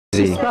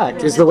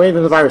Suspect is the way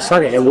that the virus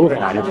started and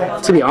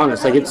Wuhan. To be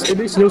honest, like it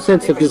makes no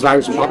sense that this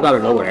virus popped out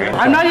of nowhere.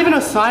 I'm not even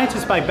a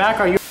scientist by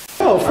background.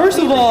 Oh, first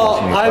of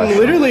all, I'm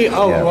literally a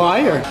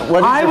liar.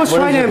 I was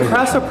trying to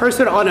impress a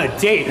person on a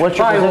date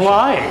by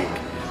lying.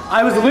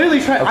 I was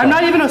literally trying. I'm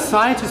not even a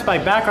scientist by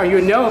background.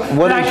 You know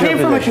that I came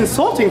from a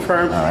consulting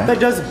firm that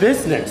does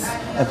business.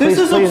 This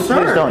is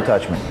absurd. Please don't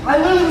touch me. I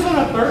literally was on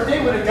a third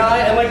date with a guy,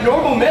 and like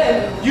normal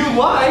men, you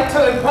lie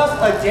to impress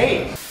a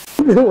date.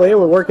 The way it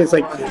would work is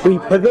like we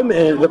put them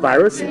in the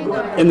virus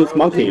in these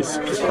monkeys,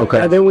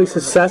 and then we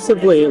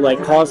successively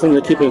like cause them to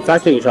keep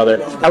infecting each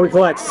other. And we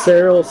collect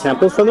serial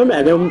samples from them,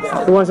 and then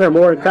the ones that are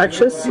more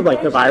infectious,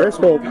 like the virus,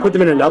 we'll put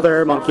them in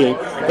another monkey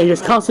and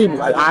just constantly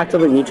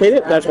actively mutate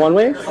it. That's one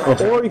way.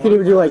 Or you can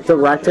even do like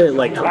directed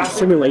like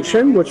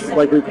simulation, which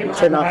like we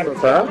tend not to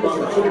prefer.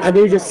 And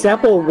then you just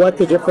sample what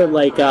the different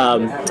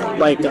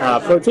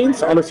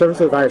proteins on the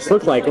surface of the virus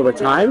look like over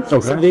time. So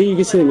then you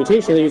can see the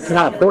mutation, and you can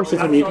kind of force it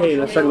to mutate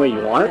in a certain way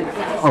you want.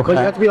 But you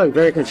have to be like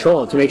very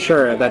controlled to make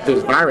sure that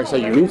this virus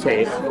that you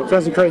mutate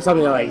doesn't create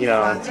something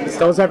that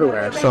goes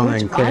everywhere.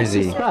 Something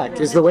crazy. Suspect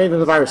is the way that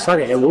the virus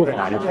started and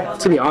Wuhan.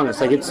 To be honest,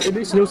 like it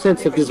makes no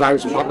sense that this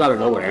virus popped out of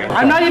nowhere.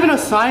 I'm not even a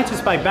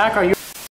scientist by background.